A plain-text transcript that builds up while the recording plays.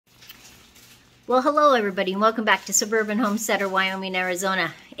Well, hello everybody, and welcome back to Suburban Homesteader, Wyoming,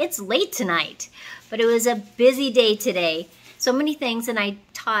 Arizona. It's late tonight, but it was a busy day today. So many things, and I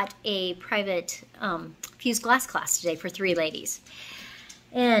taught a private fused glass class today for 3 ladies.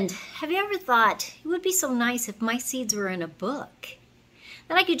 And have you ever thought it would be so nice if my seeds were in a book?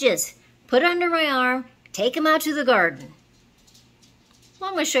 That I could just put it under my arm, take them out to the garden.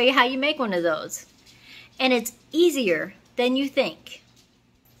 Well, I'm going to show you how you make one of those. And it's easier than you think.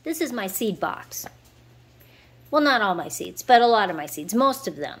 This is my seed box. Well, not all my seeds, but a lot of my seeds, most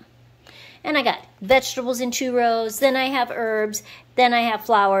of them. And I got vegetables in 2 rows, then I have herbs, then I have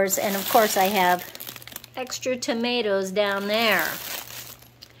flowers, and of course I have extra tomatoes down there.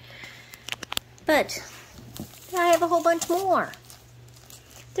 But I have a whole bunch more.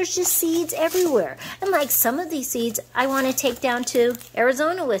 There's just seeds everywhere. And like some of these seeds, I want to take down to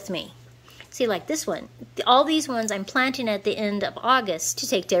Arizona with me. See, like this one. All these ones I'm planting at the end of August to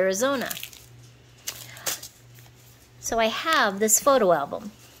take to Arizona. So I have this photo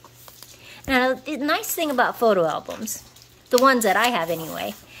album. Now, the nice thing about photo albums, the ones that I have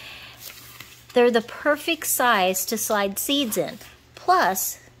anyway, they're the perfect size to slide seeds in.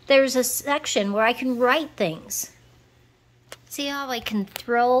 Plus, there's a section where I can write things. See how I can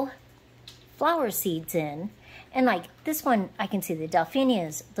throw flower seeds in? And like this one, I can see the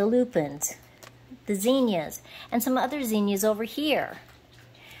delphinias, the lupins, the zinnias, and some other zinnias over here.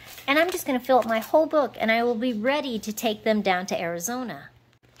 And I'm just going to fill up my whole book, and I will be ready to take them down to Arizona.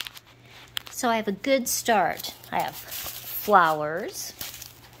 So I have a good start. I have flowers,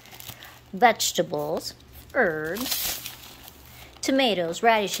 vegetables, herbs, tomatoes,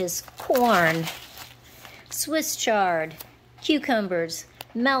 radishes, corn, Swiss chard, cucumbers,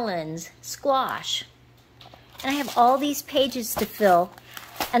 melons, squash. And I have all these pages to fill,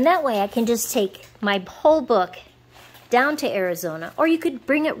 and that way I can just take my whole book down to Arizona, or you could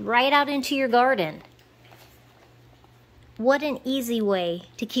bring it right out into your garden. What an easy way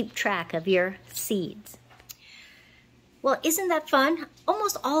to keep track of your seeds. Well, isn't that fun?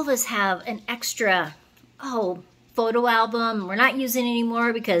 Almost all of us have an extra, photo album. We're not using it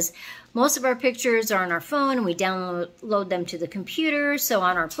anymore because most of our pictures are on our phone and we download them to the computer. So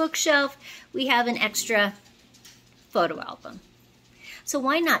on our bookshelf, we have an extra photo album. So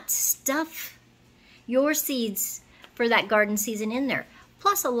why not stuff your seeds for that garden season in there?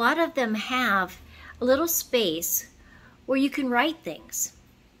 Plus, a lot of them have a little space where you can write things.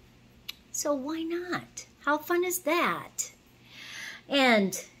 So why not? How fun is that? And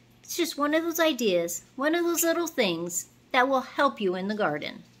it's just one of those ideas, one of those little things that will help you in the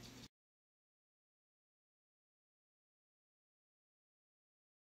garden.